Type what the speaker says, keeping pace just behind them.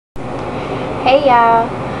Hey y'all.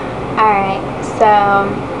 Alright, so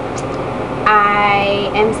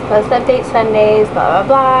I am supposed to update Sundays, blah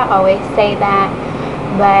blah blah, always say that,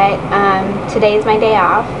 but today's my day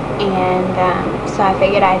off, and so I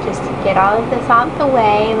figured I'd just get all of this out the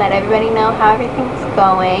way, let everybody know how everything's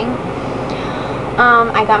going.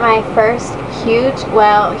 I got my first huge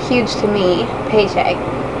to me, paycheck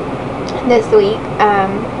this week.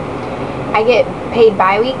 I get paid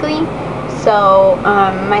bi-weekly. So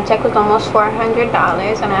my check was almost $400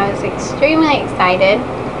 and I was extremely excited.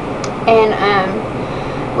 And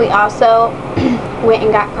we also went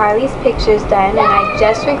and got Karlee's pictures done, and I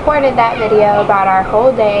just recorded that video about our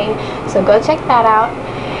whole day, so go check that out.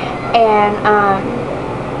 And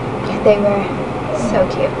they were so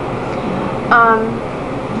cute.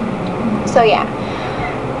 So yeah,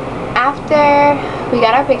 after we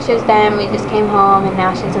got our pictures done, we just came home, and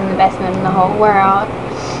now she's in the best mood in the whole world,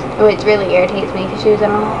 which really irritates me because she was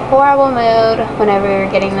in a horrible mood whenever we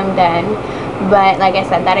were getting them done. But like I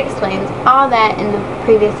said, that explains all that in the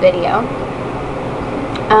previous video.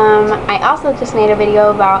 I also just made a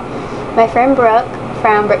video about my friend Brooke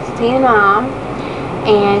from Brooke's Teen Mom,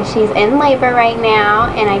 and she's in labor right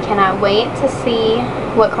now, and I cannot wait to see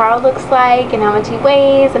what Carl looks like and how much he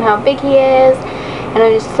weighs and how big he is, and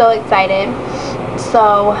I'm just so excited.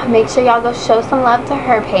 So make sure y'all go show some love to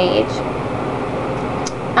her page.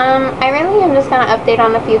 I really am just going to update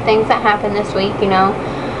on a few things that happened this week. You know,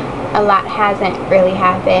 a lot hasn't really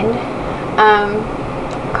happened.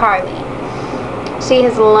 Karlee. She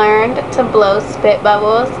has learned to blow spit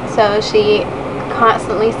bubbles, so she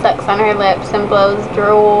constantly sucks on her lips and blows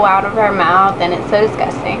drool out of her mouth, and it's so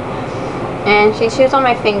disgusting. And she chews on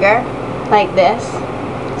my finger like this,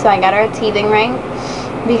 so I got her a teething ring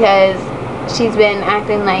because she's been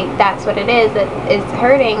acting like that's what it is, that it's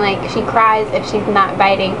hurting. Like, she cries if she's not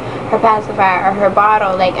biting her pacifier or her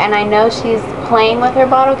bottle, like, and I know she's playing with her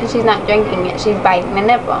bottle because she's not drinking it, she's biting the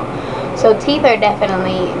nipple. So teeth are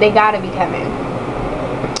definitely, they gotta be coming.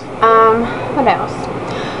 What else?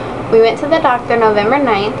 We went to the doctor November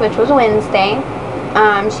 9th, which was Wednesday.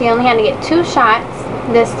 She only had to get 2 shots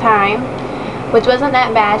this time, which wasn't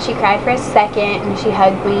that bad. She cried for a second and she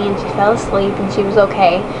hugged me and she fell asleep and she was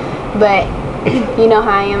okay. But you know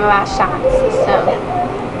how I am about shots. So,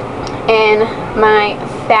 and my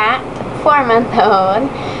fat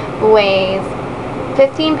 4-month-old weighs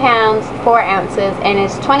 15 pounds 4 ounces and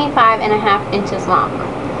is 25.5 inches long.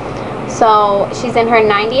 So she's in her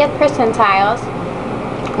 90th percentiles,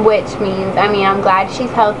 which means, I mean, I'm glad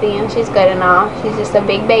she's healthy and she's good and all. She's just a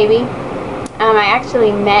big baby. I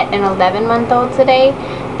actually met an 11-month-old today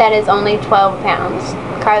that is only 12 pounds.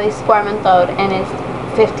 Karlee's 4-month-old and is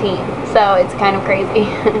 15, so it's kind of crazy.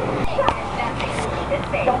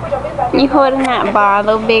 You holding that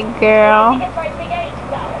bottle, big girl?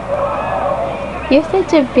 You're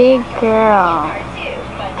such a big girl.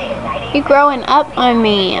 You're growing up on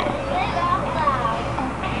me.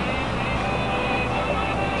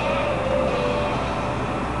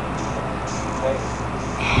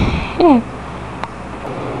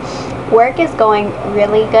 Work is going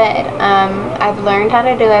really good. I've learned how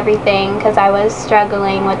to do everything because I was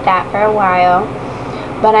struggling with that for a while,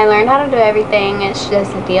 but I learned how to do everything. It's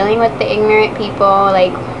just dealing with the ignorant people,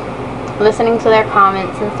 like listening to their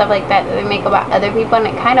comments and stuff like that they make about other people, and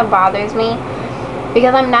it kind of bothers me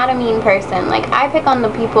because I'm not a mean person. Like, I pick on the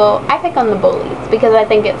bullies because I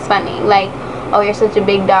think it's funny. Like, oh, you're such a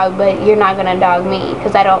big dog, but you're not gonna dog me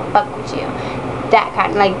because I don't fuck with you. That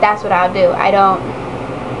kind of, like, that's what I'll do.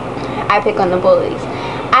 I pick on the bullies.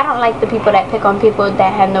 I don't like the people that pick on people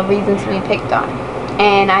that have no reason to be picked on.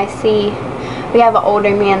 And I see, we have an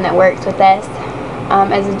older man that works with us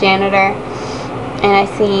as a janitor, and I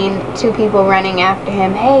seen 2 people running after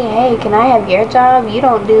him. Hey, can I have your job? You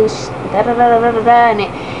don't do da da da da da da. And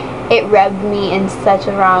it rubbed me in such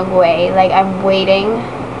a wrong way. Like, I'm waiting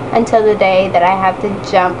until the day that I have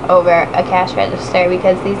to jump over a cash register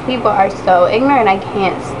because these people are so ignorant. I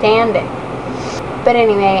can't stand it. But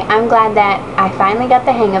anyway, I'm glad that I finally got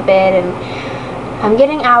the hang of it, and I'm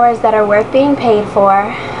getting hours that are worth being paid for.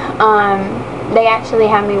 They actually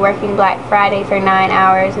have me working Black Friday for 9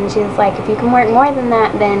 hours, and she's like, if you can work more than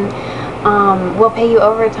that, then we'll pay you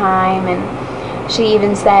overtime. And she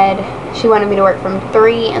even said she wanted me to work from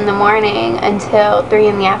 3 in the morning until 3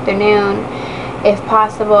 in the afternoon if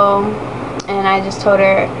possible, and I just told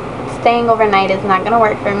her staying overnight is not going to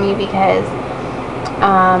work for me because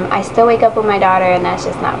I still wake up with my daughter, and that's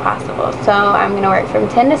just not possible. So I'm going to work from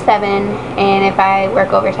 10 to 7, and if I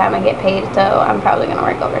work overtime, I get paid, so I'm probably going to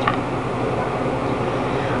work overtime.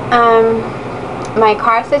 My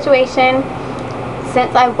car situation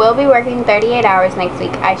since I will be working 38 hours next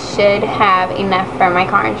week, I should have enough for my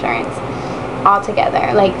car insurance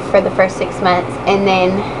altogether, like for the first 6 months, and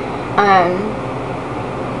then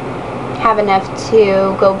have enough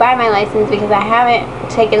to go buy my license, because I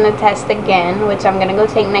haven't taken the test again, which I'm gonna go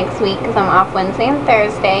take next week because I'm off Wednesday and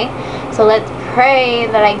Thursday. So let's pray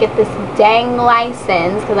that I get this dang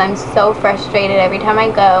license, because I'm so frustrated every time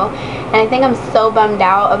I go, and I think I'm so bummed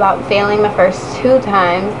out about failing the first 2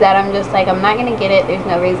 times that I'm just like, I'm not gonna get it, there's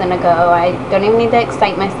no reason to go, I don't even need to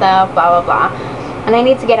excite myself, blah blah blah, and I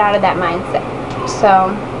need to get out of that mindset.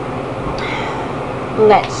 So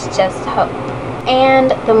let's just hope. And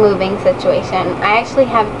the moving situation, I actually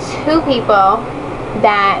have 2 people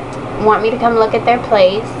that want me to come look at their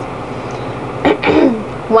place.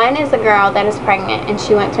 One is a girl that is pregnant, and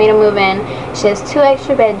she wants me to move in. She has 2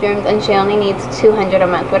 extra bedrooms, and she only needs $200 a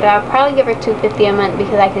month, but I'll probably give her $250 a month,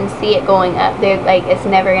 because I can see it going up. They're like, it's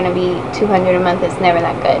never gonna be $200 a month, it's never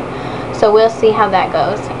that good. So we'll see how that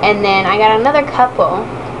goes. And then I got another couple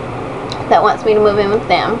that wants me to move in with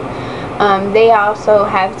them. They also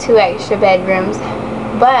have 2 extra bedrooms,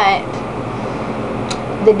 but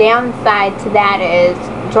the downside to that is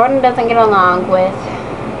Jordan doesn't get along with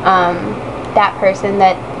that person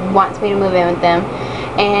that wants me to move in with them,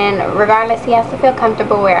 and regardless, he has to feel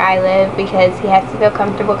comfortable where I live, because he has to feel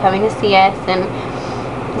comfortable coming to see us and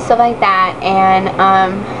stuff like that. And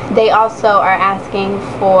they also are asking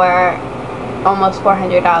for almost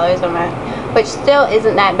 $400 a month, which still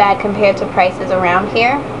isn't that bad compared to prices around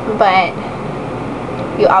here, but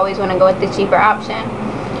you always want to go with the cheaper option,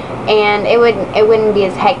 and it wouldn't be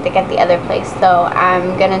as hectic at the other place, so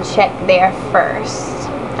I'm gonna check there first.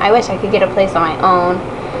 I wish I could get a place on my own,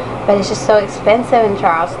 but it's just so expensive in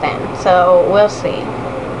Charleston, so we'll see.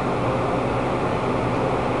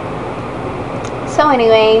 So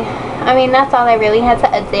anyway, I mean, that's all I really had to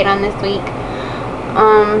update on this week.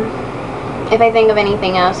 If I think of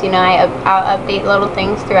anything else, you know, I'll update little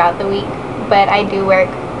things throughout the week, but I do work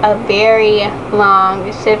a very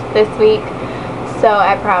long shift this week, so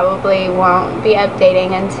I probably won't be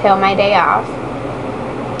updating until my day off.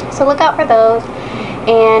 So look out for those.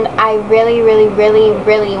 And I really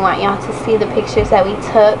want y'all to see the pictures that we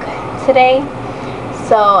took today.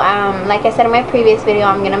 So like I said in my previous video,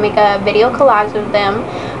 I'm gonna make a video collage of them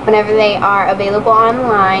whenever they are available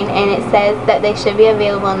online, and it says that they should be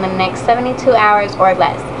available in the next 72 hours or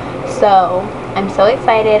less. So I'm so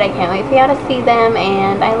excited, I can't wait for y'all to see them,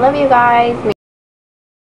 and I love you guys.